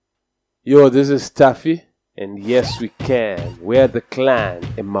Yo, this is Taffy, and yes, we can. We're the clan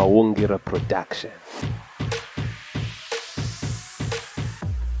in Mawungira production.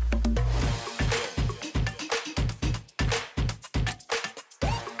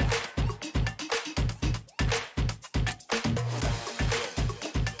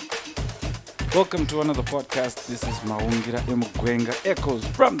 Welcome to another podcast. This is Mawungira Emugwenga, Echoes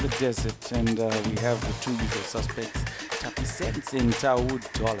from the Desert, and we have the two usual suspects, Taffy Sense and Tawood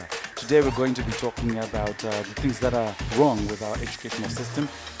Dollar. Today we're going to be talking about the things that are wrong with our educational system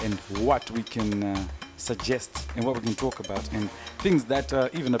and what we can suggest and what we can talk about, and things that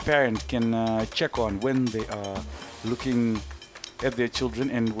even a parent can check on when they are looking at their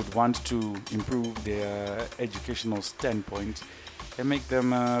children and would want to improve their educational standpoint and make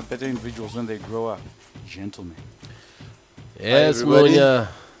them better individuals when they grow up. Gentlemen. Yes, Hi, everybody. Munya.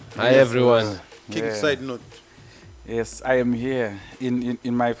 Hi, everyone. King Yeah. side note. Yes, I am here in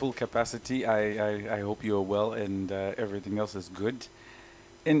my full capacity. I hope you're well and everything else is good.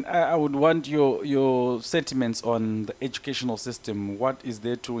 And I would want your sentiments on the educational system. What is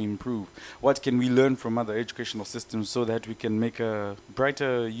there to improve? What can we learn from other educational systems so that we can make a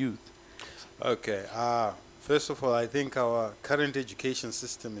brighter youth? Okay. First of all, I think our current education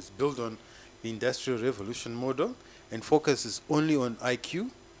system is built on the Industrial Revolution model and focuses only on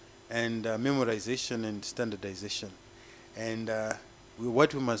IQ and memorization and standardization. And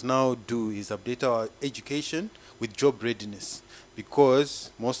what we must now do is update our education with job readiness,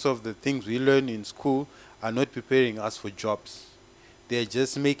 because most of the things we learn in school are not preparing us for jobs. They're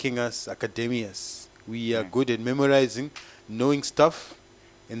just making us academias. We are good at memorizing, knowing stuff,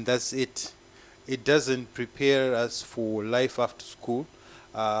 and that's it. It doesn't prepare us for life after school,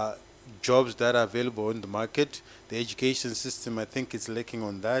 jobs that are available on the market. The education system, I think, is lacking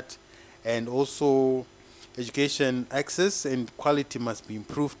on that. And also, education access and quality must be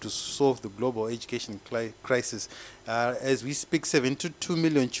improved to solve the global education crisis. As we speak, 72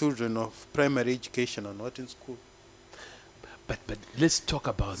 million children of primary education are not in school. But let's talk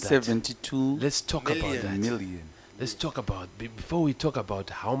about that. 72 Let's talk about that. million. Let's talk about, before we talk about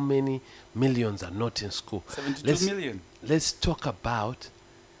how many millions are not in school, 72 million. let's talk about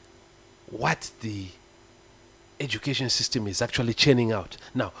what the education system is actually churning out.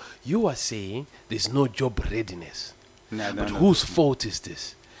 Now, you are saying there's no job readiness. But whose fault is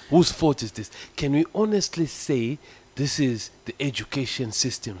this? Whose fault is this? Can we honestly say this is the education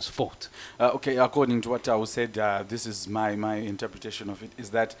system's fault? Okay, according to what I said, this is my interpretation of it, is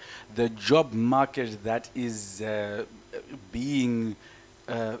that the job market that is being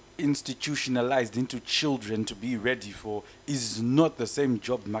institutionalized into children to be ready for is not the same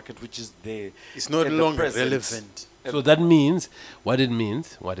job market which is there. It's no at the longer present. relevant. So that means, what it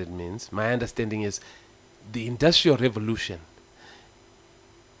means, my understanding is the Industrial Revolution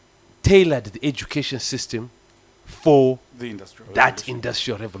tailored the education system for The industrial that revolution.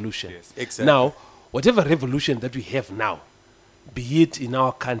 Industrial Revolution. Yes. Exactly. Now, whatever revolution that we have now, be it in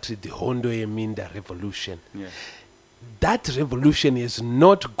our country, the Hondo Eminda Revolution, Yeah. that revolution has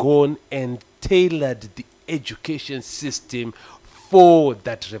not gone and tailored the education system for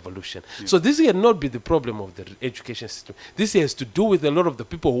that revolution. So this cannot be the problem of the education system. This has to do with a lot of the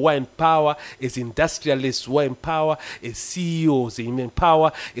people who are in power, as industrialists who are in power, as CEOs in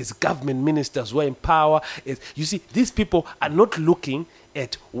power, as government ministers who are in power. You see, these people are not looking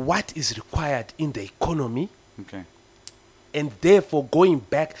at what is required in the economy, Okay. and therefore going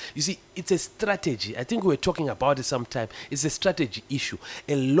back. You see, it's a strategy. I think we were talking about it sometime. It's a strategy issue.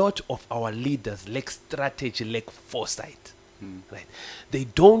 A lot of our leaders lack strategy, lack foresight. Right? They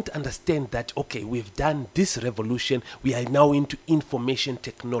don't understand that, okay, we've done this revolution. We are now into information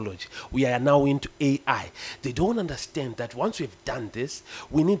technology. We are now into AI. They don't understand that once we've done this,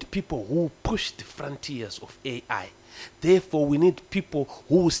 we need people who push the frontiers of AI. Therefore, we need people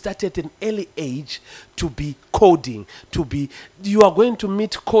who start at an early age to be coding, you are going to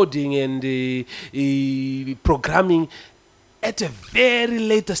meet coding and programming at a very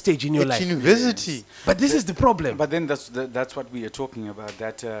later stage in your At life. university. But this is the problem. But then that's what we are talking about,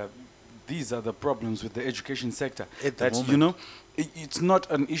 that these are the problems with the education sector. At the That, moment. you know, it's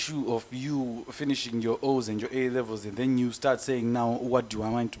not an issue of you finishing your O's and your A levels and then you start saying, now, what do I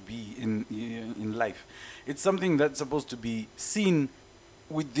want to be in life? It's something that's supposed to be seen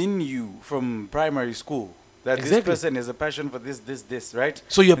within you from primary school. That this Exactly. person has a passion for this, right?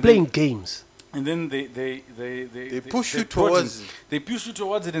 So you're And playing then- games. And then they push you prod him. towards it. They push you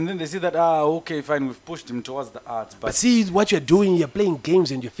towards it, and then they say that okay, fine, we've pushed him towards the arts, But see what you're doing, you're playing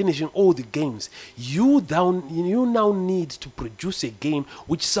games and you're finishing all the games. You now need to produce a game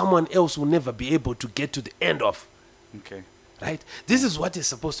which someone else will never be able to get to the end of. okay. right? This is what is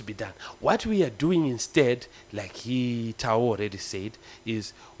supposed to be done. What we are doing instead, like Tao already said,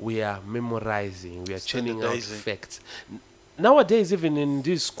 is we are memorizing, we are churning out Standardizing. facts. Nowadays, even in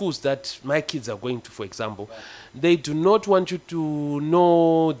these schools that my kids are going to, for example, they do not want you to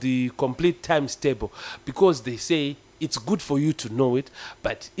know the complete times table because they say it's good for you to know it,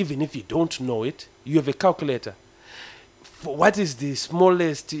 but even if you don't know it, you have a calculator. What is the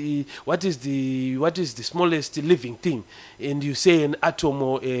smallest what is the smallest living thing, and you say an atom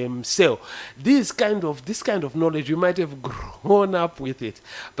or cell. This kind of knowledge, you might have grown up with it,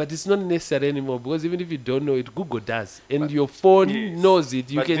 but it's not necessary anymore, because even if you don't know it, Google does, and your phone Yes. knows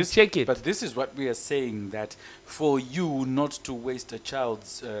it. You But can this- check it. But this is what we are saying, that for you not to waste a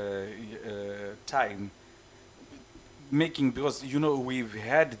child's time making, because we've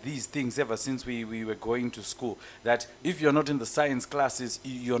had these things ever since we were going to school, that if you're not in the science classes,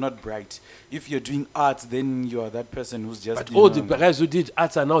 you're not bright. If you're doing arts, then you're that person who's just But all the guys who did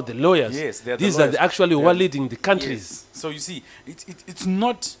arts are now the lawyers. Yes, they're the These lawyers. are actually who They're- are leading the countries. Yes. So you see, it's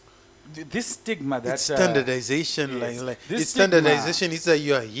not this stigma that It's standardization, yes. like This it's stigma- standardization. Either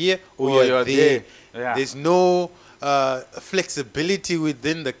you are here or Or you are you're there. there. Yeah. There's no flexibility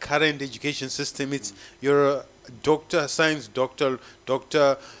within the current education system. It's you're a doctor, science doctor,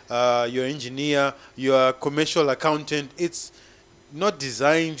 you're engineer, you're a commercial accountant. It's not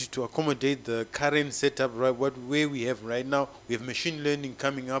designed to accommodate the current setup, right? What way we have right now. We have machine learning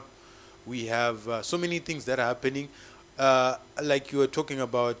coming up. We have so many things that are happening. Like you were talking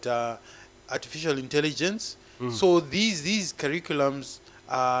about artificial intelligence. So these curriculums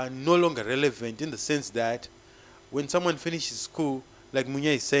are no longer relevant, in the sense that when someone finishes school, like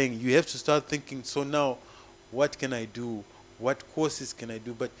Munya is saying, you have to start thinking, so now what can I do? What courses can I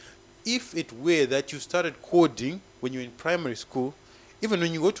do? But if it were that you started coding when you're in primary school, even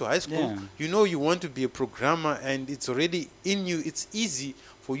when you go to high school, Yeah. you know you want to be a programmer, and it's already in you. It's easy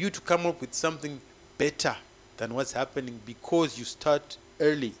for you to come up with something better than what's happening because you start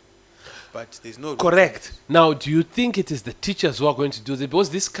early. But there's no Correct. Now, do you think it is the teachers who are going to do this? Because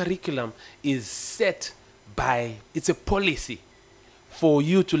this curriculum is set by, it's a policy for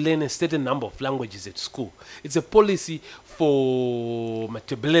you to learn a certain number of languages at school. It's a policy for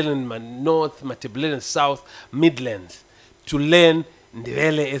Matabeleland North, Matabeleland South, Midlands to learn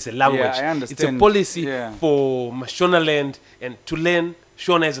Ndebele as a language. I understand. It's a policy Yeah. for Mashonaland and to learn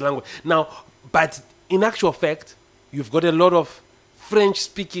Shona as a language. Now, but in actual fact, you've got a lot of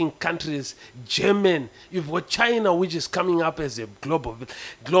French-speaking countries, German. You've got China, which is coming up as a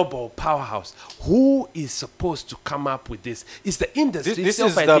global powerhouse. Who is supposed to come up with this? It's the industry This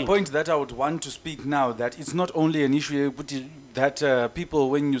itself, is I the think. point that I would want to speak now, that it's not only an issue that people,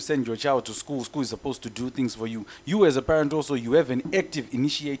 when you send your child to school is supposed to do things for you. You as a parent also, you have an active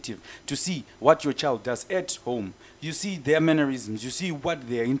initiative to see what your child does at home. You see their mannerisms, you see what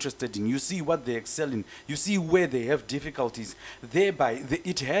they are interested in, you see what they excel in, you see where they have difficulties. Thereby,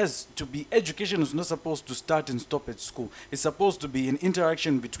 it has to be, education is not supposed to start and stop at school. It's supposed to be an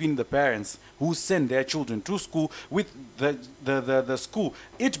interaction between the parents who send their children to school with the school.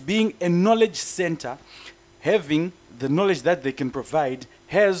 It being a knowledge center, having the knowledge that they can provide,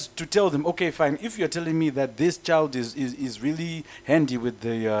 has to tell them, okay, fine, if you're telling me that this child is really handy with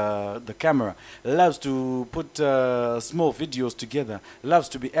the camera, loves to put small videos together, loves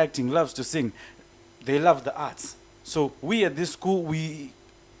to be acting, loves to sing, they love the arts. So we at this school, we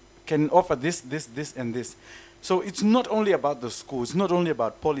can offer this, and this. So it's not only about the school, it's not only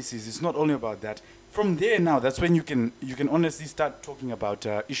about policies, it's not only about that. From there now, that's when you can honestly start talking about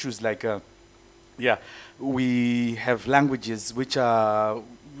issues like we have languages which are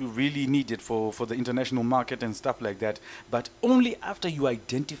really needed for the international market and stuff like that. But only after you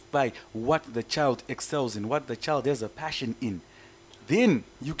identify what the child excels in, what the child has a passion in, then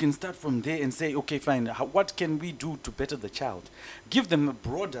you can start from there and say, okay, fine, what can we do to better the child? Give them a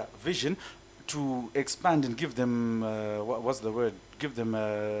broader vision to expand and give them, what's the word? Give them,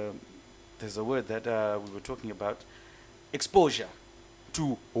 there's a word that we were talking about, exposure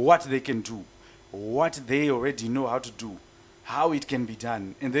to what they can do, what they already know how to do, how it can be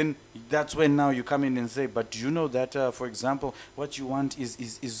done. And then that's when now you come in and say, but do you know that, for example, what you want is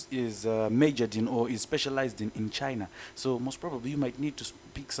majored in or is specialized in China. So most probably you might need to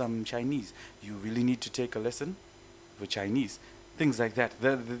speak some Chinese. You really need to take a lesson for Chinese. Things like that.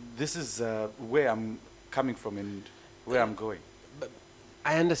 This is where I'm coming from and where I'm going.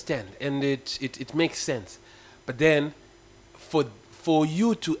 I understand, and it makes sense. But then, for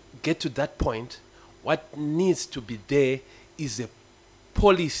you to get to that point, what needs to be there is a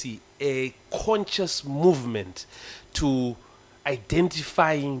policy, a conscious movement to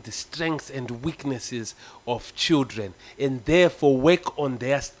identifying the strengths and weaknesses of children and therefore work on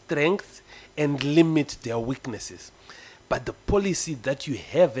their strengths and limit their weaknesses. But the policy that you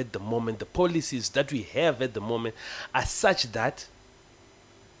have at the moment, the policies that we have at the moment are such that,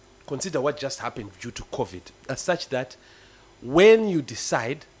 consider what just happened due to COVID, are such that when you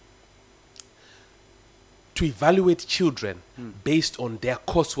decide to evaluate children based on their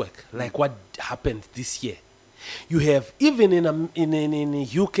coursework, like what happened this year, you have even in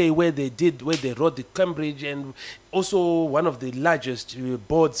UK where they wrote the Cambridge and also one of the largest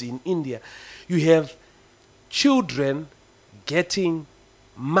boards in India, you have children getting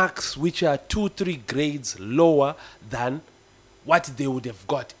marks which are 2-3 grades lower than what they would have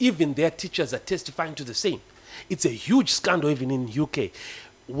got. Even their teachers are testifying to the same. It's a huge scandal even in UK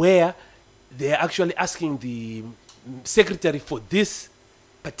where they're actually asking the secretary for this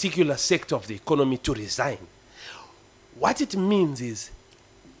particular sector of the economy to resign. What it means is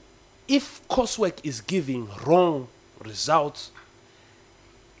if coursework is giving wrong results,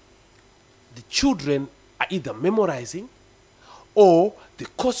 the children are either memorizing or the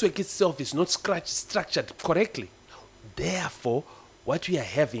coursework itself is not structured correctly. Therefore, what we are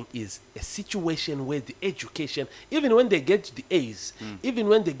having is a situation where the education, even when they get the A's, even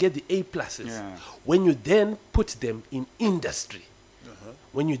when they get the A pluses, when you then put them in industry,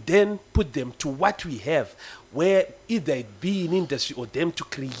 when you then put them to what we have, where either it be in industry or them to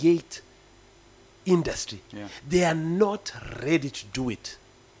create industry, they are not ready to do it.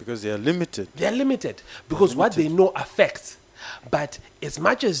 Because they are limited. They are limited because what they know affects. But as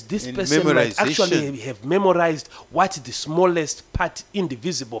much as this In person might memorization. actually have memorized what the smallest part,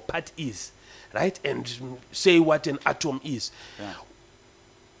 indivisible part is, right? And say what an atom is.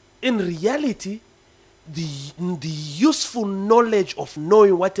 In reality, the useful knowledge of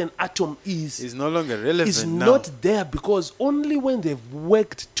knowing what an atom Is no longer relevant is now. not there, because only when they've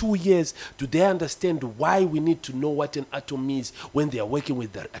worked 2 years do they understand why we need to know what an atom is. When they are working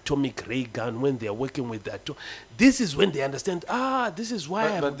with the atomic ray gun, when they are working with the atom, this is when they understand, this is why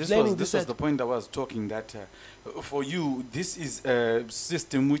I'm But this learning was this. the point I was talking, that for you, this is a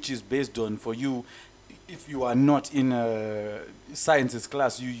system which is based on, for you, if you are not in a sciences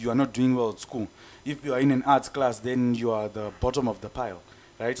class, you are not doing well at school. If you are in an arts class, then you are the bottom of the pile,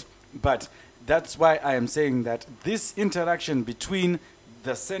 right? But that's why I am saying that this interaction between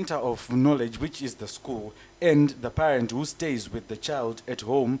the center of knowledge, which is the school, and the parent who stays with the child at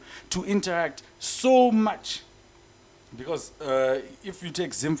home, to interact so much. Because if you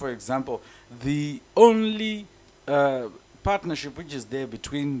take Zim, for example, the only partnership which is there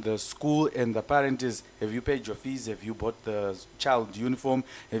between the school and the parent is, have you paid your fees? Have you bought the child uniform?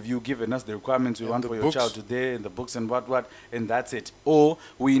 Have you given us the requirements we And want the for your books. child today, and the books and what, and that's it. Or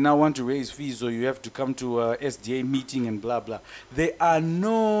we now want to raise fees, so you have to come to a SDA meeting and blah, blah. There are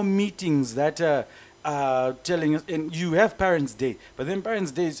no meetings that telling us, and you have Parents' Day, but then Parents'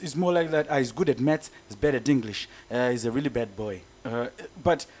 Day is more like that, he's good at maths, he's bad at English, he's a really bad boy.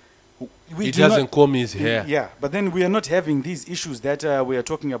 But we He do not- doesn't comb his hair. Yeah, but then we are not having these issues that we are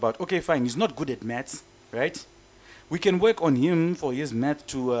talking about. Okay, fine, he's not good at maths, right? We can work on him for his math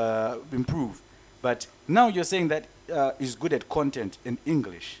to improve. But now you're saying that he's good at content in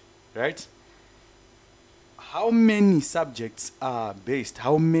English, right? How many subjects are based?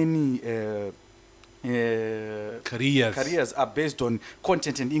 How many careers are based on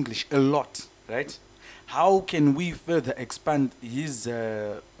content in English? A lot, right? How can we further expand his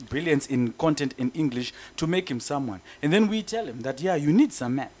brilliance in content in English to make him someone? And then we tell him that, yeah, you need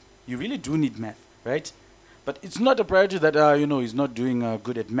some math. You really do need math, right? But it's not a priority that, he's not doing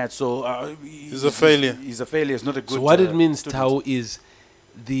good at math. So He's a failure. He's a failure. It's not a good So what it means, student. Tao, is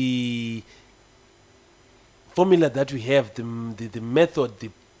the formula that we have, the method, the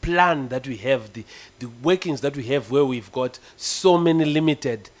plan that we have, the workings that we have, where we've got so many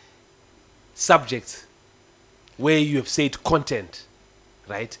limited subjects, where you have said content,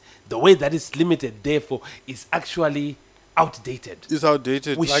 right? The way that is limited, therefore, is actually outdated. It's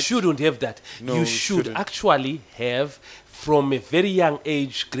outdated. We shouldn't have that. No, You we should shouldn't. actually have, from a very young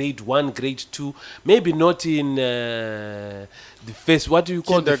age, grade 1, grade 2, maybe not in the first, what do you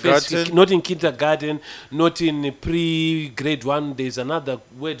call the first? Kindergarten. Not in kindergarten, not in pre-grade 1. There's another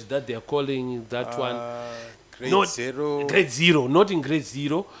word that they're calling that one. Grade Not- 0. Grade 0, not in grade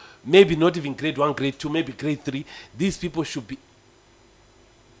 0. Maybe not even grade 1, grade 2, maybe grade 3. These people should be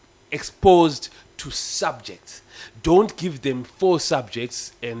exposed to subjects. Don't give them 4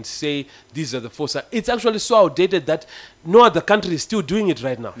 subjects and say these are the 4 subjects. It's actually so outdated that no other country is still doing it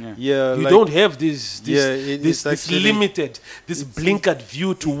right now. Yeah. Yeah, You like- don't have this it's actually- limited, this blinkered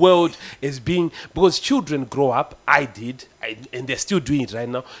view to world as being, because children grow up, and they're still doing it right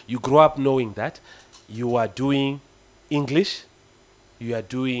now. You grow up knowing that you are doing English, you are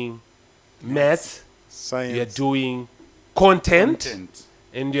doing math, Science. you are doing content, Content.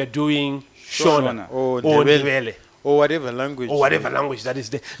 and you are doing Shona. Shona or or Ndebele, Ndebele, or whatever language. or whatever language that is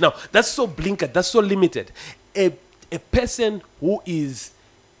there. Now, that's so blinkered, that's so limited. A person who is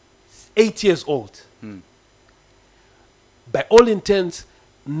 8 years old, by all intents,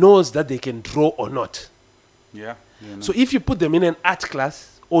 knows that they can draw or not. Yeah. You know. So if you put them in an art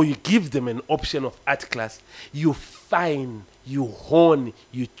class, or you give them an option of art class, you fine, you hone,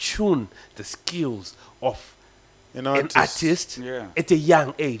 you tune the skills of An an artist Yeah. at a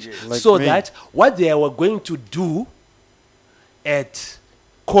young age, Yes. Like so me. that what they were going to do at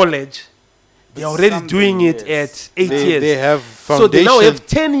college, they're already something, doing it yes. at 8 years. They have So they foundation. now have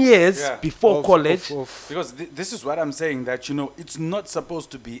 10 years Yeah. before of- college. of- Because this is what I'm saying, that it's not supposed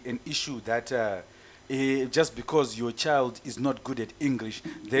to be an issue that just because your child is not good at English,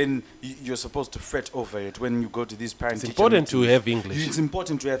 then you're supposed to fret over it when you go to these parent It's teacher important to meetings. have English. It's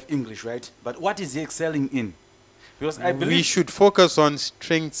important to have English, right? But what is he excelling in? Because I believe we should focus on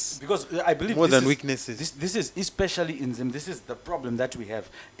strengths. because I believe More this than is- weaknesses. This is especially in Zim. This is the problem that we have.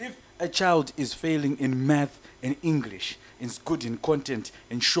 If a child is failing in math and English, is good in content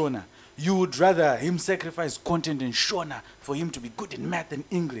and Shona, you would rather him sacrifice content and Shona for him to be good in math and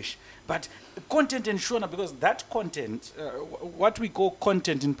English. But content and Shona, because that content, what we call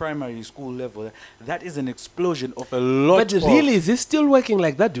content in primary school level, that is an explosion of a lot. But of really, is it still working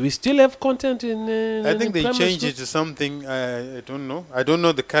like that? Do we still have content in? I think they primary changed school? it to something. I don't know. I don't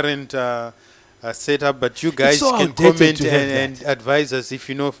know the current setup, but you guys so can outdated comment to have and advise us if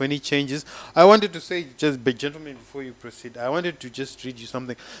you know of any changes. I wanted to say, just, but gentlemen, before you proceed, I wanted to just read you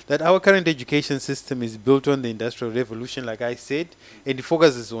something, that our current education system is built on the Industrial Revolution, like I said, and it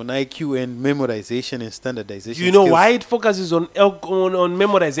focuses on IQ and memorization and standardization. Do you know skills. why it focuses on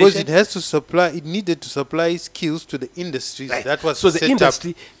memorization? Because it has to supply, it needed to supply skills to the industries. Right. That was so the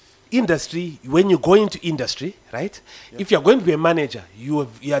set industry, when you go into industry, right? If you're going to be a manager, you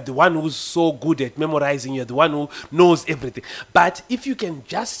are the one who's so good at memorizing, you're the one who knows everything. But if you can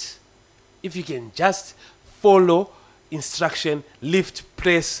just follow instruction, lift,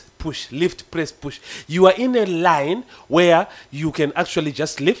 press, push, lift, press, push, you are in a line where you can actually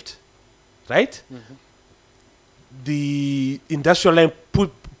just lift, right? The industrial line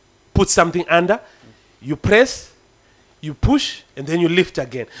put something under, you press, you push, and then you lift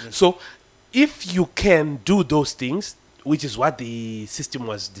again. So if you can do those things, which is what the system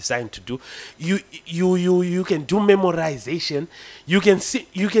was designed to do, you can do memorization, you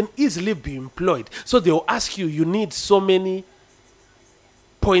can easily be employed. So they'll ask you, you need so many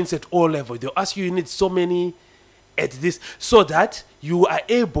points at all level. They'll ask you, you need so many at this, so that you are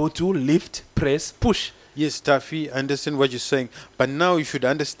able to lift, press, push. Yes, Tafi, I understand what you're saying. But now you should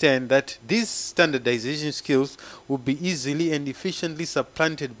understand that these standardization skills will be easily and efficiently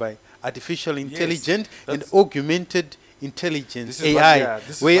supplanted by artificial intelligence and that's- augmented intelligence, This is what- AI, yeah,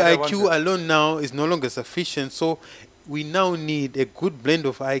 this is where what I IQ wanted. alone now is no longer sufficient. So we now need a good blend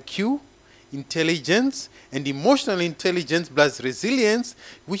of IQ, intelligence, and emotional intelligence plus resilience,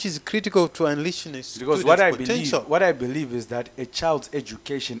 which is critical to unleashing a Because student's what potential. what I believe is that a child's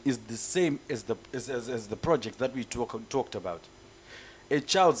education is the same as the project that we talked about. A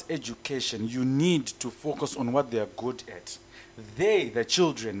child's education, you need to focus on what they are good at. The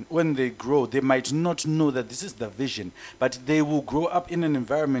children, when they grow, they might not know that this is the vision, but they will grow up in an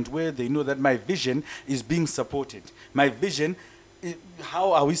environment where they know that my vision is being supported. My vision,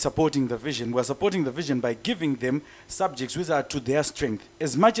 how are we supporting the vision? We're supporting the vision by giving them subjects which are to their strength.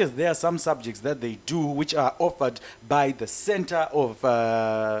 As much as there are some subjects that they do which are offered by the Center of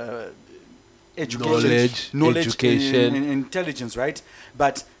Education, Knowledge, education. and intelligence, right?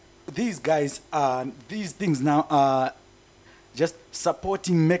 But these things now are just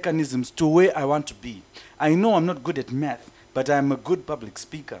supporting mechanisms to where I want to be. I know I'm not good at math, but I'm a good public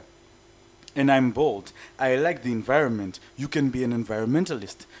speaker. And I'm bold. I like the environment. You can be an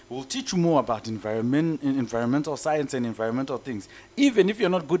environmentalist. We'll teach you more about environmental science and environmental things. Even if you're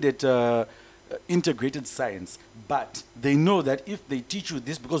not good at integrated science, but they know that if they teach you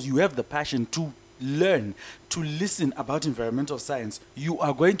this, because you have the passion to learn, to listen about environmental science, you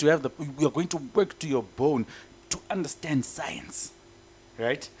are going to work to your bone to understand science.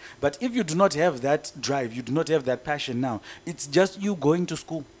 Right? But if you do not have that drive, you do not have that passion now, it's just you going to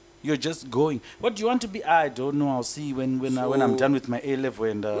school. You're just going. What do you want to be? I don't know. I'll see when I'm So- done with my A level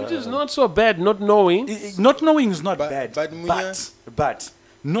and. Which is not so bad, not knowing. Not knowing is not But- bad. but But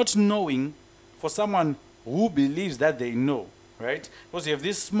not knowing for someone who believes that they know, right? Because you have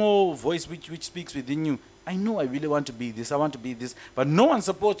this small voice which speaks within you. I know I really want to be this. I want to be this, but no one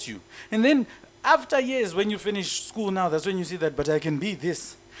supports you. And then after years, when you finish school now, that's when you see that. But I can be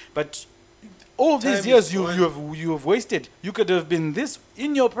this. But all these Time years is you have wasted. You could have been this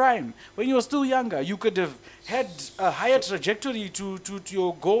in your prime when you were still younger. You could have had a higher trajectory to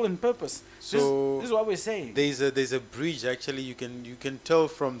your goal and purpose. So this is what we're saying. there's a bridge actually. You can tell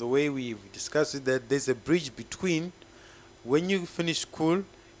from the way we discussed it that there's a bridge between when you finish school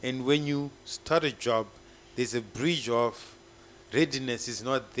and when you start a job. There's a bridge of readiness is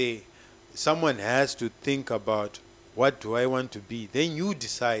not there. Someone has to think about what do I want to be. Then you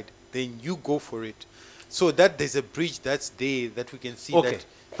decide. Then you go for it. So that there's a bridge that's there that we can see Okay, that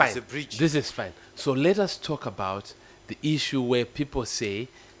fine. there's a bridge. This is fine. So let us talk about the issue where people say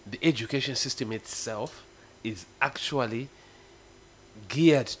the education system itself is actually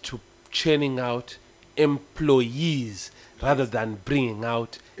geared to churning out employees rather than bringing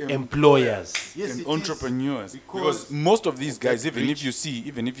out employers. Yes, And it is, entrepreneurs. because Because most of these of guys, that even if bridge.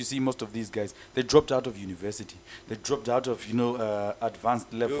 you see most of these guys, they dropped out of university. They dropped out of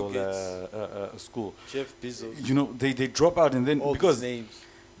advanced level Gates. school. Jeff Bezos. They drop out and then All because these names.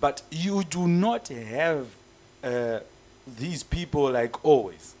 but you do not have these people like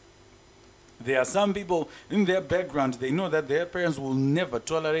always. There are some people in their background, they know that their parents will never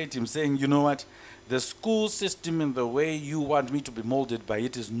tolerate him saying, you know what, the school system and the way you want me to be molded by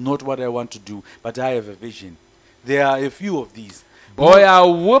it is not what I want to do, but I have a vision. There are a few of these. Boy,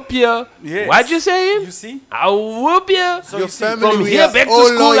 I'll whoop you. Yes. What you saying? You see? I'll whoop you. So Your you see, family, from we here are back to all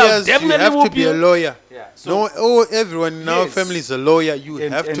school, I'll lawyers. You definitely have to whoop be a you. lawyer. Yeah. No, everyone in our Yes. family is a lawyer. You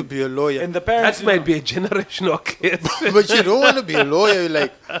And- have to and- be a lawyer. And the parents That might be a generational case. But you don't want to be a lawyer. You're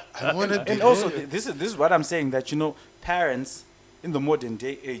like, I want to be. and a also lawyer. this is what I'm saying, that parents in the modern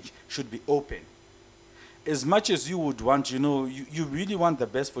day age should be open. As much as you would want, you really want the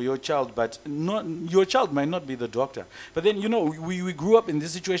best for your child, but not your child might not be the doctor. But then we grew up in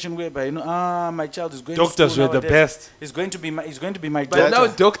this situation whereby my child is going to Doctors school were the nowadays. best. He's going to be my But now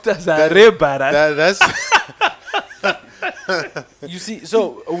daughter. doctors are That- rebel. That's You see,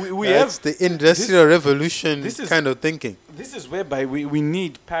 so we have that's the industrial revolution this is- kind of thinking. this is whereby we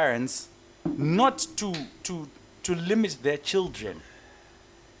need parents not to limit their children.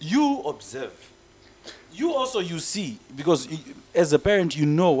 You observe. You also you see, because as a parent you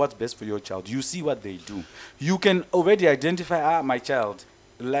know what's best for your child. You see what they do. You can already identify, my child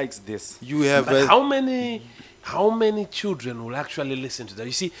likes this. You have But a, how many children will actually listen to that?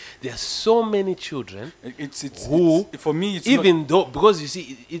 You see, there are so many children. It's Who, for me it's not, even though, because you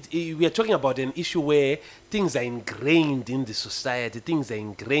see, we are talking about an issue where things are ingrained in the society, things are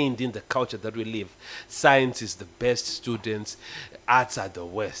ingrained in the culture that we live. Science is the best students, arts are the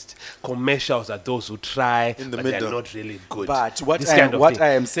worst, commercials are those who try, In the but middle. they're not really good. But what This I kind am- of what thing. I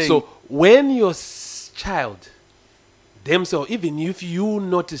am saying- So when your child themselves, even if you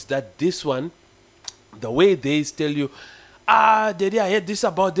notice that this one, the way they tell you, Daddy, I heard this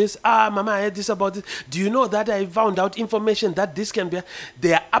about this. Mama, I heard this about this. Do you know that I found out information that this can be?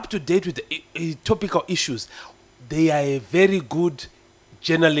 They are up to date with the topical issues. They are a very good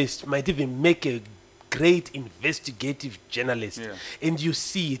journalist, might even make a great investigative journalist. Yeah. And you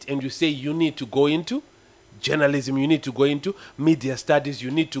see it and you say, you need to go into journalism, you need to go into media studies,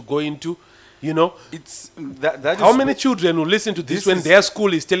 you need to go into, it's that how is many wh- children will listen to this, This when is- their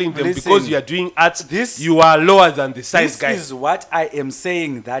school is telling them, Listen, because you are doing arts, this- you are lower than the science This guy? is what I am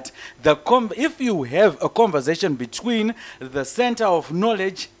saying, that if you have a conversation between the center of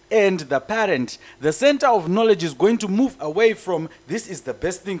knowledge and the parent, the center of knowledge is going to move away from this is the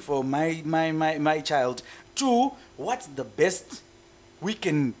best thing for my child to what's the best we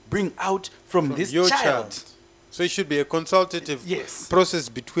can bring out from this your child. So it should be a consultative Yes. process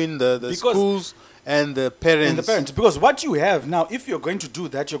between the Because- schools and the parents. And the parents, because what you have now, if you're going to do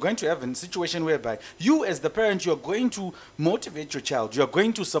that, you're going to have a situation whereby you, as the parent, you're going to motivate your child, you're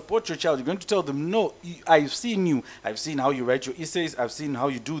going to support your child, you're going to tell them, no, I've seen you, I've seen how you write your essays, I've seen how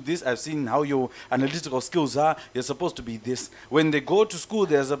you do this, I've seen how your analytical skills are, you're supposed to be this. When they go to school,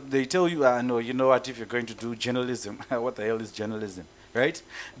 they tell you, no, you know what, if you're going to do journalism, what the hell is journalism? Right?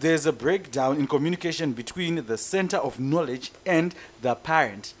 There's a breakdown in communication between the center of knowledge and the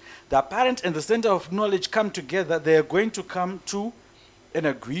parent. The parent and the center of knowledge come together, they're going to come to an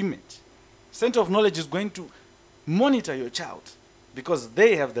agreement. Center of knowledge is going to monitor your child. because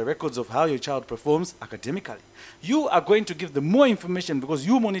they have the records of how your child performs academically. You are going to give them more information because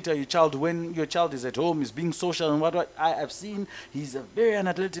you monitor your child when your child is at home, is being social and what I have seen. He's a very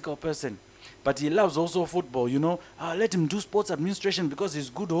analytical person, but he loves also football, you know. Let him do sports administration because he's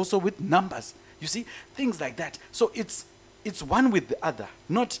good also with numbers. You see, things like that. So it's one with the other,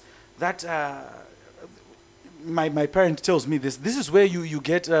 not that my parent tells me this. This is where you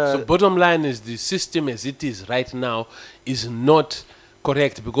get... So bottom line is the system as it is right now is not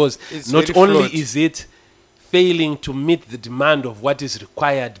correct, because It's not very only flawed. is it failing to meet the demand of what is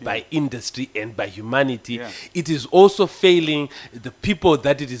required by industry and by humanity, Yeah. it is also failing the people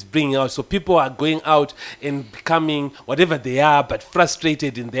that it is bringing out. So people are going out and becoming whatever they are, but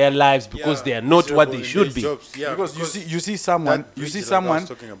frustrated in their lives because Yeah, they are not what miserable they in should their be. jobs. Yeah, because you see someone that you see bridge like I was someone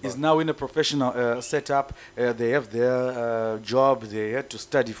talking about. is now in a professional setup. They have their job. They had to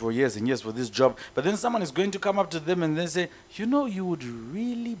study for years and years for this job. But then someone is going to come up to them and then say, you know, you would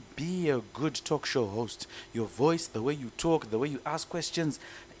really be a good talk show host. Your voice, the way you talk, the way you ask questions,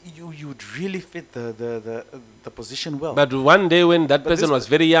 you would really fit the position well. But one day when that But person this- was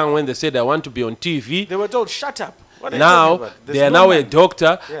very young, when they said, I want to be on TV, they were told, shut up. What are you now talking about? There's they are no now a man.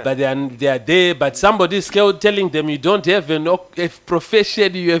 doctor, Yeah. but they are there, but somebody is telling them you don't have a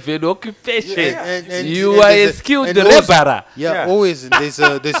profession, you have an occupation. Yeah. You and are a there's skilled and also- laborer. Yeah, Yeah. always there's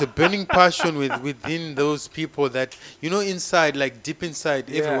a burning passion within those people that, you know, inside, like deep inside,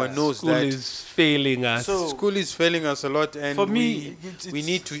 Yeah. everyone knows School that is failing us. So- school is failing us a lot, and For me, we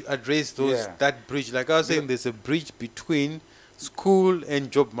need to address those Yeah. that bridge. Like I was saying, there's a bridge between school and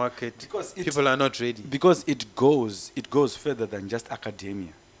job market. Because it- People are not ready. Because it goes further than just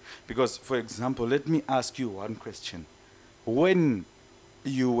academia. Because, for example, let me ask you one question. When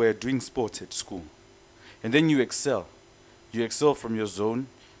you were doing sports at school, and then you excel from your zone,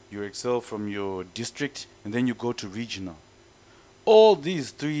 you excel from your district, and then you go to regional. All these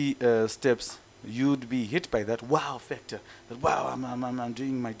three steps, you'd be hit by that wow factor. That wow, I'm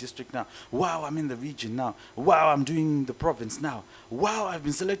doing my district now. Wow, I'm in the region now. Wow, I'm doing the province now. Wow, I've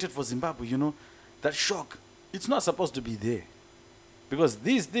been selected for Zimbabwe. You know, that shock. It's not supposed to be there, because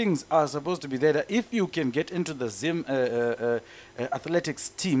these things are supposed to be there. That if you can get into the Zim athletics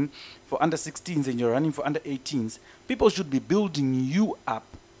team for under 16s and you're running for under 18s, people should be building you up.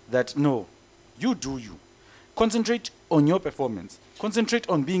 That no, you do you. Concentrate on your performance. Concentrate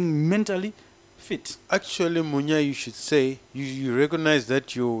on being mentally fit. Actually, Munya, you should say you recognize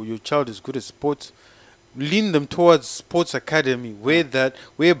that your child is good at sports. Lean them towards sports academy,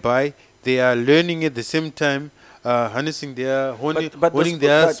 whereby they are learning at the same time, harnessing their honing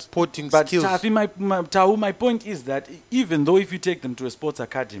their sporting but skills. Tafi, my point is that even though if you take them to a sports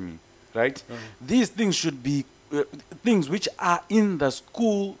academy, right, these things should be things which are in the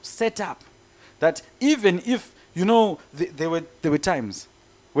school setup. That even if, you know, there were times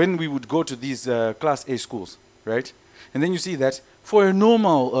when we would go to these Class A schools, right, and then you see that for a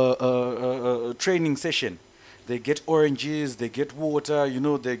normal training session, they get oranges, they get water, you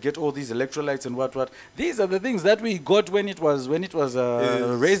know, they get all these electrolytes and what. These are the things that we got when it was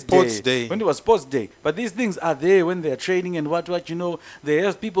race sports day. when it was sports day. But these things are there when they're training and what. You know, they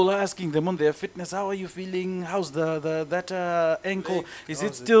have people asking them on their fitness, how are you feeling? How's that ankle? Leg, Is how's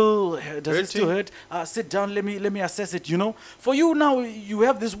it it still does it still hurting? hurt? Sit down. Let me assess it. You know, for you now, you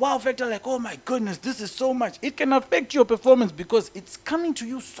have this wow factor. Like, oh my goodness, this is so much. It can affect your performance because it's coming to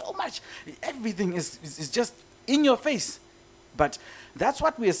you so much. Everything is just in your face. But that's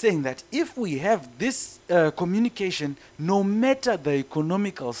what we are saying, that if we have this communication, no matter the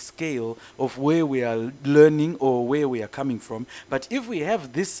economical scale of where we are learning or where we are coming from, but if we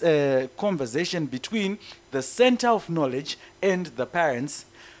have this conversation between the center of knowledge and the parents,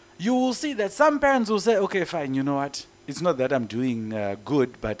 you will see that some parents will say, okay, fine, you know what? It's not that I'm doing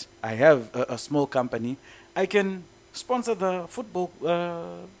good, but I have a small company. I can sponsor the football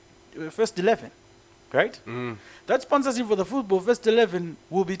first 11. Right? That sponsorship for the football first 11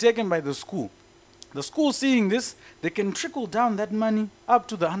 will be taken by the school. The school seeing this, they can trickle down that money up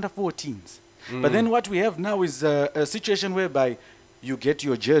to the under 14s. But then what we have now is a situation whereby you get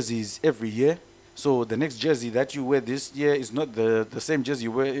your jerseys every year. So the next jersey that you wear this year is not the same jersey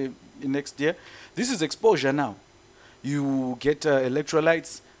you wear next year. This is exposure now. You get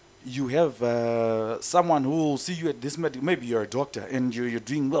electrolytes. You have someone who will see you at this maybe you're a doctor and you're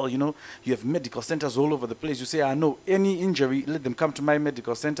doing well, you know, you have medical centers all over the place. You say, I know any injury, let them come to my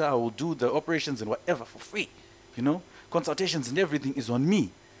medical center. I will do the operations and whatever for free, you know, consultations and everything is on me.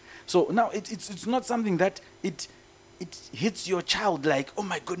 So now it's not something that it hits your child like, oh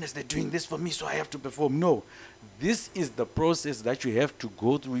my goodness, they're doing this for me, so I have to perform. No, this is the process that you have to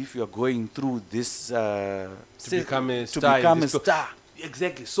go through if you are going through this To become a star. To in become a this sport. star.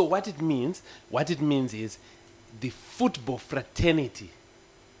 Exactly. So what it means is the football fraternity.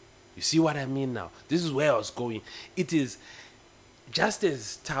 You see what I mean now? This is where I was going. It is just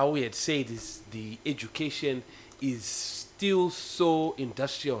as Tao had said, is the education is still so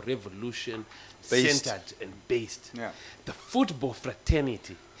industrial revolution Based. centered and based. Yeah. The football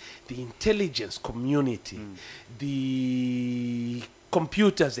fraternity, the intelligence community, the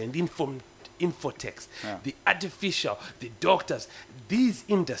computers and infotex, Yeah. the artificial, the doctors, these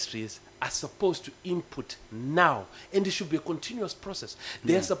industries are supposed to input now, and it should be a continuous process.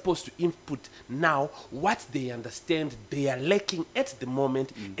 They are supposed to input now what they understand they are lacking at the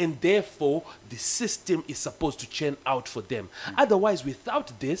moment, and therefore the system is supposed to churn out for them. Otherwise, without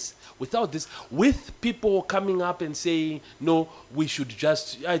this, with people coming up and saying, no, we should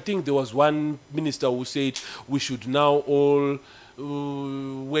just, I think there was one minister who said we should now all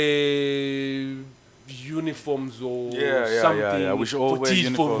wear uniforms or something. We should all wear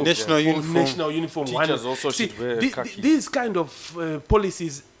uniforms. National uniform. National uniform. Teachers also should wear khaki. These kind of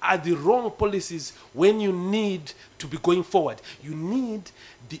policies are the wrong policies when you need to be going forward. You need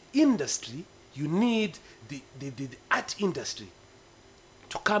the industry, you need the art industry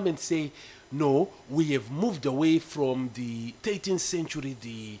to come and say, no, we have moved away from the 13th century,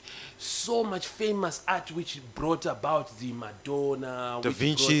 the so much famous art which brought about the Madonna, Da which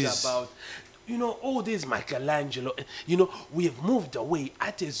Vinci's. brought about, all this Michelangelo. We have moved away.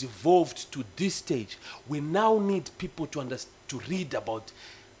 Art has evolved to this stage. We now need people to read about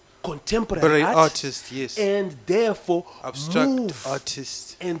contemporary art, artists, yes. and therefore Abstract move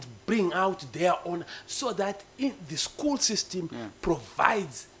artists. and bring out their own, so that the school system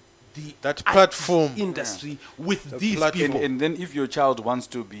provides That art platform. industry with The these platform. people. And then if your child wants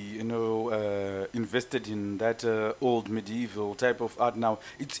to be, invested in that old medieval type of art now,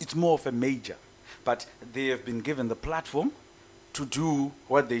 it's more of a major. But they have been given the platform to do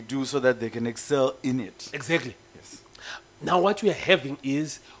what they do so that they can excel in it. Exactly. Yes. Now what we are having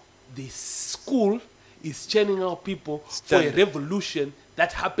is the school is churning out people for a Standard. revolution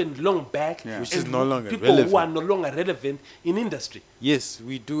that happened long back, Yeah. Which is and no longer people who relevant. are no longer relevant in industry. Yes,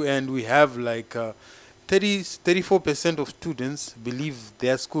 we do, and we have like 34% of students believe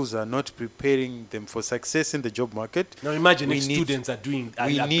their schools are not preparing them for success in the job market. Now imagine We if need- students are we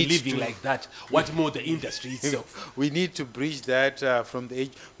need believing to- like that. What more the industry itself? We need to bridge that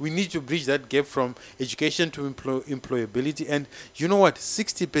we need to bridge that gap from education to employability. And you know what?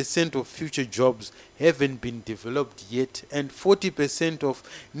 60% of future jobs haven't been developed yet, and 40% of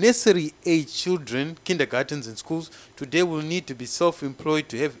nursery age children, kindergartens and schools today will need to be self-employed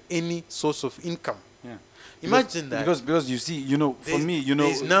to have any source of income. Yeah. Imagine that. Because you see, for There's- me,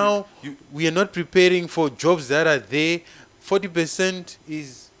 there's now we are not preparing for jobs that are there. 40%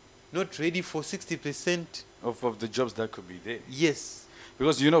 is not ready for 60%. of the jobs that could be there. Yes.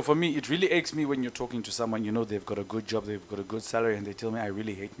 Because, for me, it really aches me when you're talking to someone, they've got a good job, they've got a good salary, and they tell me, I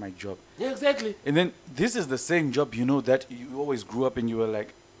really hate my job. Yeah, exactly. And then this is the same job, that you always grew up and you were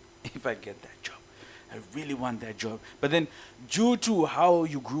like, if I get that job, I really want that job. But then, due to how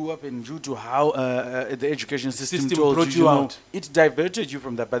you grew up and due to how the education system told brought you, you out. it diverted you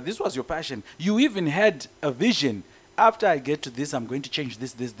from that. But this was your passion. You even had a vision. After I get to this, I'm going to change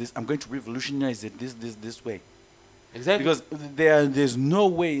this. I'm going to revolutionize it this way. Exactly. Because there's no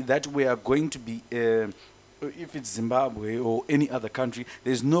way that we are going to be, if it's Zimbabwe or any other country,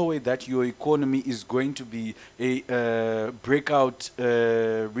 there's no way that your economy is going to be a breakout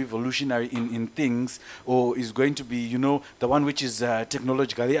revolutionary in things, or is going to be, the one which is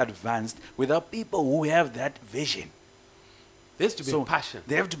technologically advanced without people who have that vision. there has to be passion.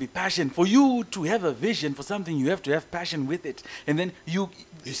 They have to be passion. For you to have a vision for something, you have to have passion with it. And then you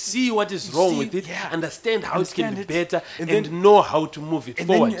See what is You wrong see- with it, yeah. understand how it can Understand be it, better, and and, then- know how to move it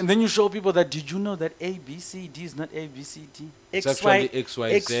forward. and then you show people that, did you know that A, B, C, D is not A, B, C, D? It's actually X,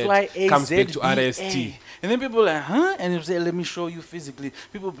 Y, Z, comes back to RST. And then people are like, huh? And you say, let me show you physically.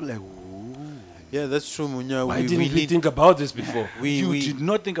 People be like, ooh. Yeah, that's true, Munya. Why we didn't we need think about this before? You did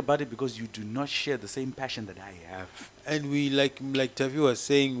not think about it because you do not share the same passion that I have. and we like Tavi was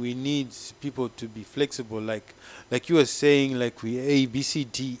saying, we need people to be flexible. Like you were saying, like we A, B, C,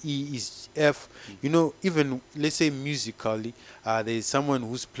 D, E is F. You know, even let's say musically, there's someone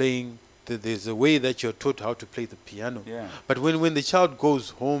who's playing. There's a way that you're taught how to play the piano. Yeah. But when the child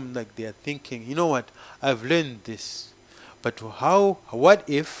goes home, like they are thinking, you know what? I've learned this, but what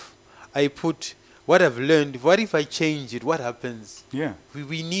if I put what I've learned, what if I change it? What happens? Yeah.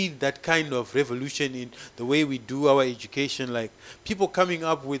 We need that kind of revolution in the way we do our education, like people coming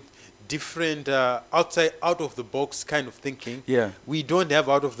up with different out of the box kind of thinking. Yeah. We don't have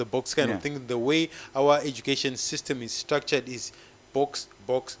out of the box kind Yeah. of thinking. The way our education system is structured is box,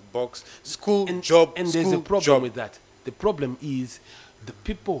 box, box, school, job, and there's a school, problem job. with that. The problem is the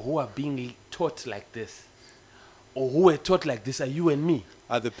people who are being taught like this, or who were taught like this, are you and me.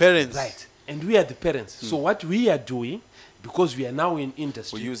 Are the parents. Right. And we are the parents. So what we are doing, because we are now in We're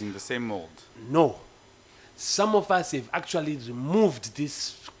industry, using the same mold. no. Some of us have actually removed this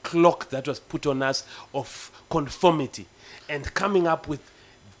clock that was put on us of conformity and coming up with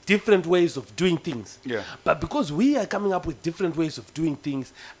different ways of doing things. Yeah. But because we are coming up with different ways of doing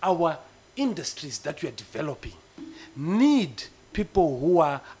things, our industries that we are developing need people who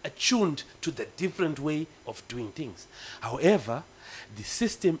are attuned to the different way of doing things. However, the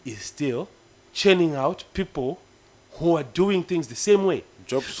system is still churning out people who are doing things the same way.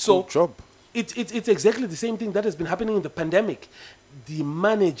 Job, school, job. It's exactly the same thing that has been happening in the pandemic. The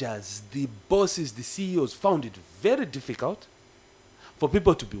managers, the bosses, the CEOs found it very difficult for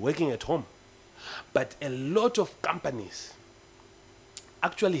people to be working at home. But a lot of companies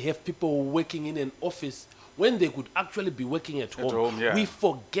actually have people working in an office when they could actually be working at home. home, yeah. We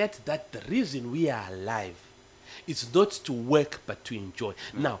forget that the reason we are alive is not to work but to enjoy.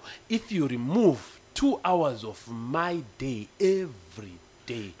 Now, if you remove 2 hours of my day every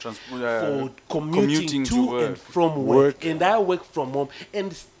day for commuting to and from work, and I work from home,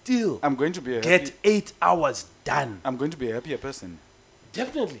 and still I'm going to be a get happy, 8 hours done. I'm going to be a happier person.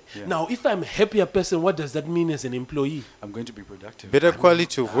 Definitely. Yeah. Now, if I'm a happier person, what does that mean as an employee? I'm going to be productive. Better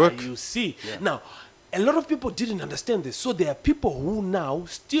quality of work. You see. Yeah. Now, a lot of people didn't understand this. So there are people who now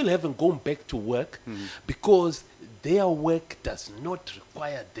still haven't gone back to work because their work does not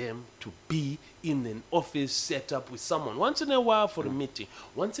require them to be in an office set up with someone once in a while for a meeting,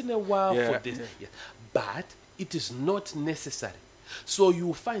 once in a while Yeah, for this. yeah. Yeah. But it is not necessary. So you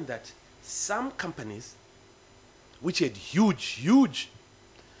will find that some companies which had huge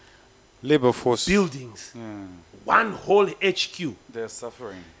Labor force. buildings, Yeah. one whole HQ, They're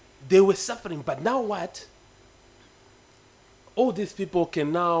suffering. they were suffering. But now what? All these people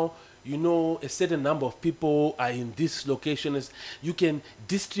can now, a certain number of people are in this location. You can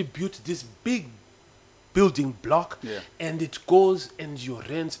distribute this big building block, Yeah. and it goes, and your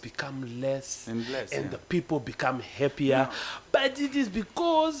rents become less, And less, and yeah. the people become happier. But it is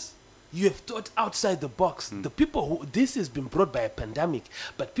because you have thought outside the box. The people who, this has been brought by a pandemic,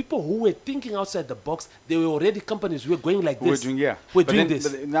 but people who were thinking outside the box, there were already companies who were going like We're this. doing, yeah. We're But doing then-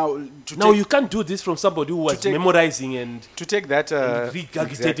 this. but now, Now you can't do this from somebody who was take- memorizing and to take that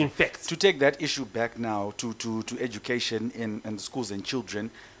regurgitating facts. to take that issue back now to education in the schools and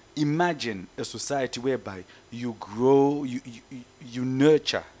children. Imagine a society whereby you grow, you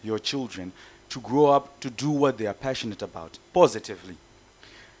nurture your children to grow up to do what they are passionate about positively,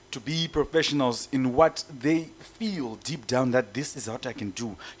 to be professionals in what they feel deep down that this is what I can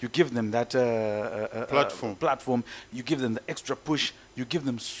do. You give them that platform. You give them the extra push. You give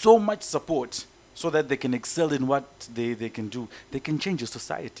them so much support so that they can excel in what they can do. They can change a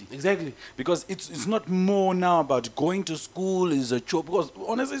society. Exactly. Because it's not more now about going to school is a chore. Because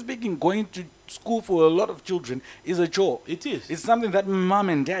honestly speaking, going to school for a lot of children is a chore. It is. It's something that mom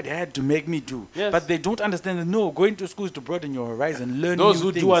and dad had to make me do. Yes. But they don't understand that, no, going to school is to broaden your horizon, learn Those new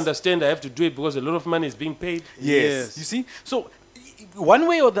who things. do understand, I have to do it because a lot of money is being paid. Yes. You see? So, one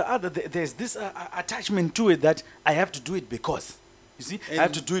way or the other, there's this attachment to it that I have to do it because. You see? I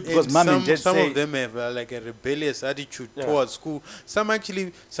have to do it because mom and dad some say. of them have like a rebellious attitude Yeah. towards school.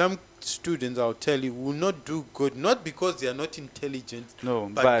 Some students, I'll tell you, will not do good, not because they are not intelligent, No,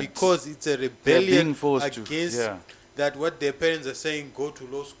 but but because it's a being rebellion forced to, against yeah. that what their parents are saying, go to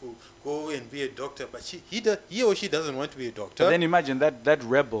law school, go and be a doctor. But he or she doesn't want to be a doctor. But then imagine that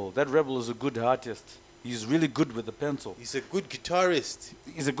rebel. That rebel is a good artist. He's really good with the pencil. He's a good guitarist.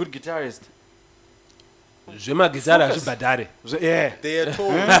 He's a good guitarist. Jema gizara Focus. zibadare. Yeah. They are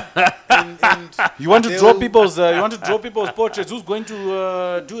told. and You want to they draw will- people's. You want to draw people's portraits. Who's going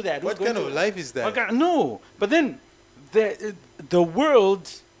to do that? Who's What going kind of life is that? No, but then the world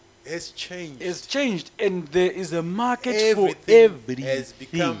Has changed. is changed, and there is a market Everything for everything. has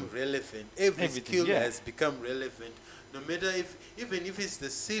become relevant. Every Everything, skill yeah. has become relevant. No matter even if it's the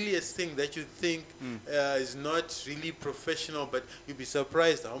silliest thing that you think is not really professional, but you'll be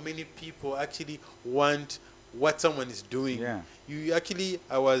surprised how many people actually want what someone is doing. Yeah.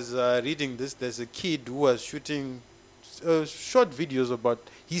 I was reading this. There's a kid who was shooting short videos about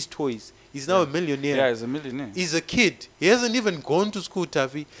his toys. He's now a millionaire. Yeah, he's a millionaire. He's a kid. He hasn't even gone to school,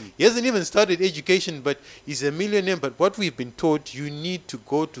 Tavi. He hasn't even started education, but he's a millionaire. But what we've been taught, you need to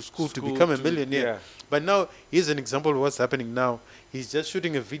go to school to become a millionaire. Yeah. But now, here's an example of what's happening now. He's just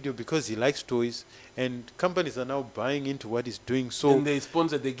shooting a video because he likes toys, and companies are now buying into what he's doing. So and they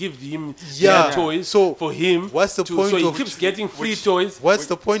sponsor, they give him Yeah. their toys So for him. what's the point so he of- keeps getting free toys what's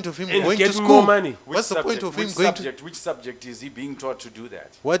the point of him and going to getting school? more money. What's the point of him going to Which subject is he being taught to do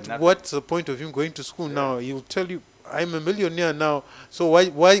that? Nothing. What's the point of him going to school now? He'll tell you, I'm a millionaire now. So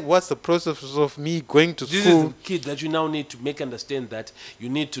what's the process of me going to This is school? the kid that you now need to make understand that you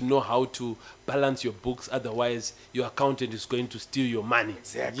need to know how to balance your books, otherwise your accountant is going to steal your money.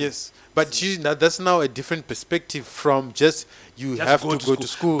 Exactly. Yes, but that's now a different perspective from just you Just have to go to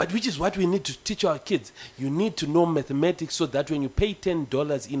school. But which is what we need to teach our kids. You need to know mathematics so that when you pay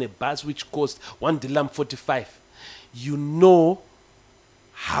 $10 in a bus which costs $1.45, you know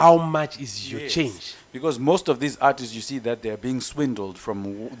how much is your Yes. change. Because most of these artists, you see that they're being swindled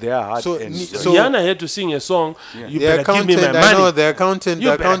from their heart. So and ne- so so- Rihanna had to sing a song. Yeah. You the better give me accountant, my I know money. the accountant,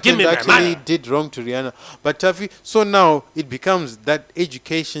 You the better give accountant me my actually money. did wrong to Rihanna. But Tafi, so now it becomes that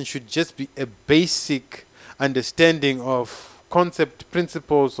education should just be a basic understanding of concept,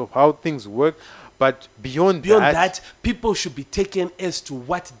 principles of how things work. But beyond that, people should be taken as to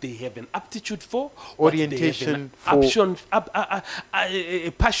what they have an aptitude for, what they have Orientation an for- option,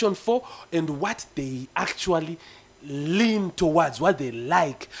 a passion for, and what they actually lean towards, what they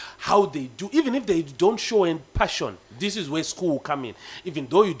like, how they do. Even if they don't show a passion, this is where school will come in. Even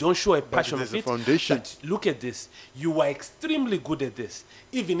though you don't show a passion there's of a it, foundation. but look at this. You are extremely good at this.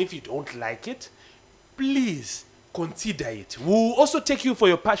 Even if you don't like it, please consider it. We'll also take you for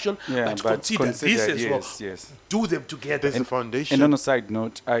your passion, Yeah, but, but consider this consider, as well. yes, yes. Do them together. There's a foundation. And on a side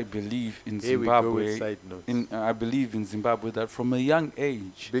note, I believe in Here we go with Zimbabwe. side notes. I believe in Zimbabwe that from a young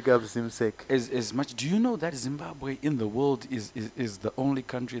age, Big up Zimsek. as much. Do you know that Zimbabwe in the world is the only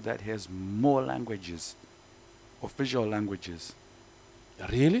country that has more languages, official languages?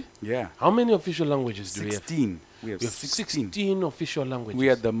 Really? Yeah, How many official languages do we have? 16. We have We have 16. official languages. We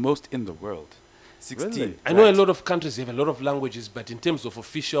are the most in the world. 16. Really? I know right. a lot of countries have a lot of languages, but in terms of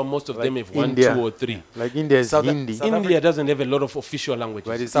official, most of them Like have 1, India. 2, or 3. Like India's South- Hindi. South India doesn't have a lot of official languages.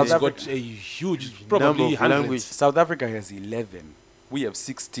 But it's It's South got Africa. a huge, Number probably of hundreds. language. South Africa has 11. We have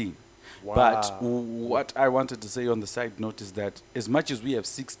 16. Wow. But what I wanted to say on the side note is that as much as we have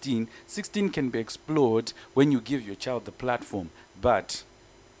 16, 16 can be explored when you give your child the platform. But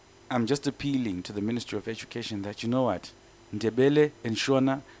I'm just appealing to the Ministry of Education that, you know what, Ndebele and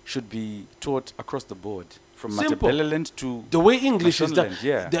Shona should be taught across the board. From Simple. Matabeleland to... The way English is done. Mashonaland,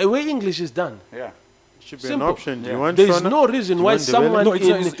 yeah. The way English is done. Yeah. Should be Simple. an option. Do Yeah. you want There is Shona? no reason Do you why want Ndebele? someone No, it's in...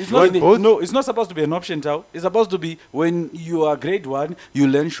 not, it's You want not, both? no, it's not supposed to be an option, Tao. It's supposed to be when you are grade 1, you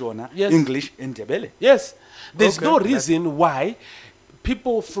learn Shona, Yes. English, and Ndebele. Yes. There's Okay. no reason why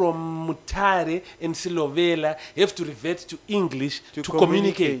people from Mutare and Silovela have to revert to English To to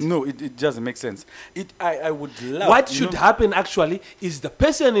communicate. communicate. No, it doesn't make sense. I would love... What you should know- happen actually is the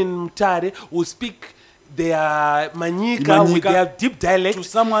person in Mutare will speak their Manyika with Manyika their deep dialect to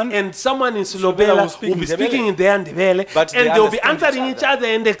someone- and someone in Silovela Silovela will speak will be Ndebele. speaking in their Ndebele, But and they they'll be understand answering each each other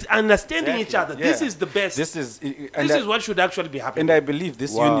and understanding each Exactly, other. yeah. This is the best. This is... This is what should actually be happening. And I believe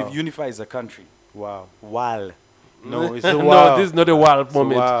this Wow. unifies a country. Wow. Wal. No, it's a No, wow. this is not a wow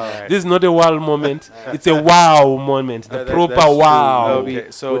moment. wow. This is not a wow moment. It's a wow moment. The That's proper true. wow. No, Okay,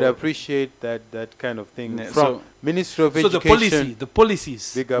 we so- would appreciate that kind of thing Yeah, from so- Ministry of So the Education.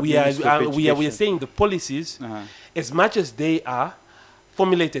 policies, Big up we are, Ministry of we are Education. saying the policies, Uh-huh. as much as they are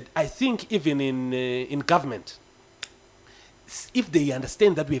formulated, I think even in government, if they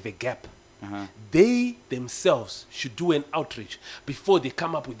understand that we have a gap, Uh-huh. they themselves should do an outreach before they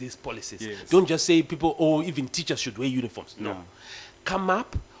come up with these policies. Yes. Don't just say people, or even teachers should wear uniforms. No. No. Come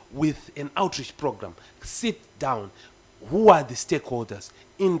up with an outreach program. Sit down. Who are the stakeholders?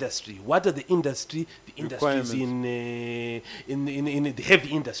 Industry. What are the industries in the heavy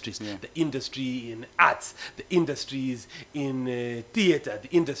industries? Yeah. The industry in arts, the industries in theater, the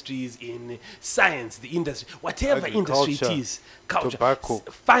industries in science, the industry, whatever industry it Agriculture, is, culture. tobacco.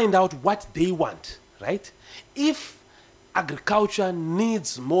 Find out what they want, right? If agriculture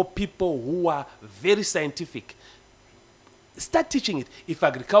needs more people who are very scientific, start teaching it. If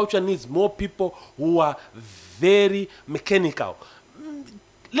agriculture needs more people who are very mechanical,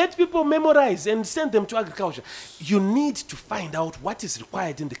 let people memorize and send them to agriculture. You need to find out what is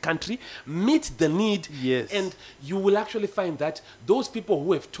required in the country, meet the need, Yes. and you will actually find that those people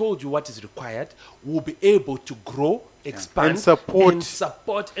who have told you what is required will be able to grow, expand, And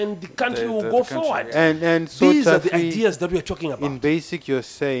support. and the country The- will the go country, forward. yeah. And so These are the Tafi, ideas that we are talking about. in basic, you're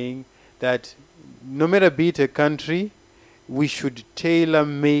saying that no matter be it a country, we should tailor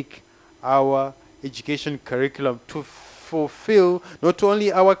make our education curriculum to fulfill not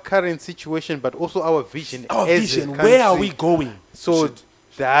only our current situation but also our vision. Our as vision, a where are country. we going? So Should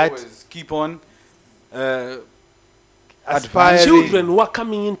that always keep on aspiring- Children who are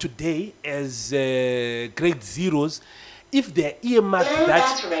coming in today as grade zeros, if they're earmarked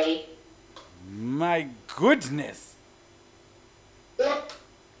that, my goodness.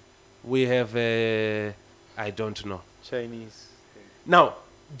 we have, I don't know. Chinese. Now,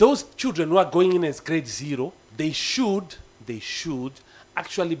 those children who are going in as grade zero, they should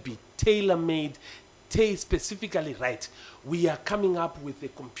actually be tailor-made, specifically right. We are coming up with a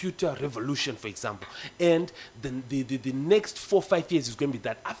computer revolution, for example, and the next 4 or 5 years is going to be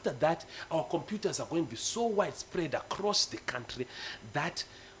that. After that, our computers are going to be so widespread across the country that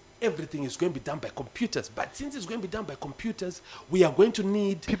everything is going to be done by computers. But since it's going to be done by computers, we are going to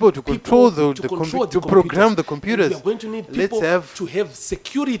need People to control to control to program the And computers. we are going to need Let's people have- to have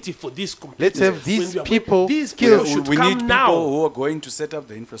security for these computers. Let's have When these we are people going, these skilled. people should we come need people now. who are going to set up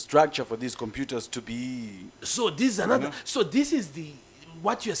the infrastructure for these computers to be. So this is another. know? So this is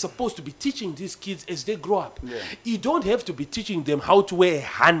what you're supposed to be teaching these kids as they grow up. Yeah. You don't have to be teaching them how to wear a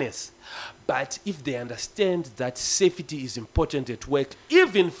harness, but if they understand that safety is important at work,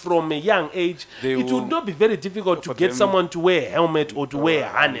 even from a young age, They it will- would not be very difficult to for get them- someone to wear a helmet or to wear a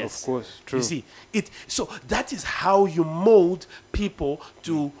harness. Of course, true. You see, so that is how you mold people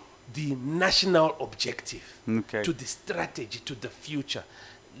to the national objective, Okay. to the strategy, to the future.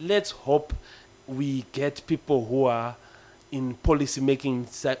 Let's hope we get people who are in policy making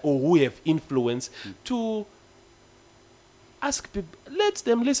or who have influence to ask people, let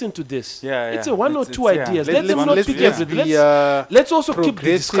them listen to this. Yeah, it's yeah. a one or It's- two yeah. ideas. Let- Let them let's- not let's- pick yeah. everything. be, Let's also keep the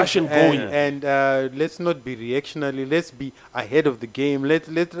progressive discussion and, going. and let's not be reactionary. Let's be ahead of the game. Let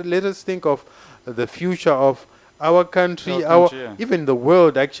us think of the future of our country, Our country, yeah. even the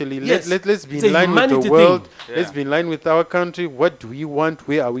world. Actually, Yes. let's be It's in a line with humanity the world. thing. Let's Yeah. be in line with our country. What do we want?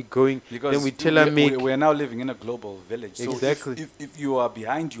 Where are we going? Because then we tailor make. we're now living in a global village. So Exactly. if you are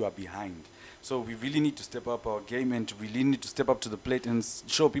behind, you are behind. So we really need to step up our game and really need to step up to the plate and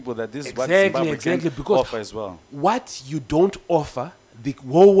show people that this is what Zimbabwe Exactly, can because offer as well. what you don't offer, the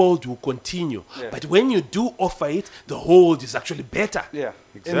whole world will continue. Yeah. But when you do offer it, the whole world is actually better. Yeah,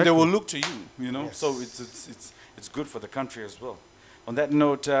 Exactly. and they will look to you. You know, so it's good for the country as well. On that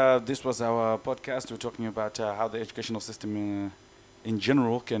note, this was our podcast. We're talking about how the educational system in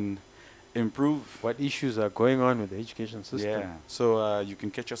general can improve. What issues are going on with the education system? Yeah. So you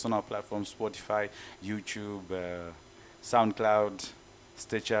can catch us on our platforms: Spotify, YouTube, SoundCloud,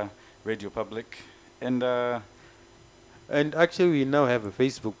 Stitcher, Radio Public, and And actually, we now have a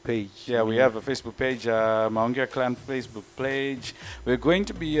Facebook page. yeah, we have a Facebook page, Maungira Clan Facebook page. We're going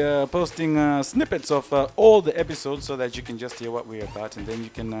to be posting snippets of all the episodes so that you can just hear what we're about, and then you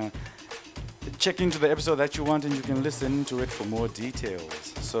can check into the episode that you want and you can listen to it for more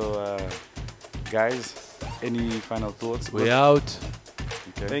details. So, guys, any final thoughts? We're out.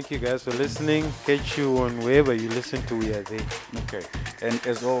 Okay. Thank you guys for listening. Catch you on wherever you listen to. We are there. Okay. And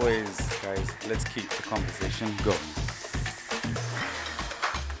as always, guys, let's keep the conversation going.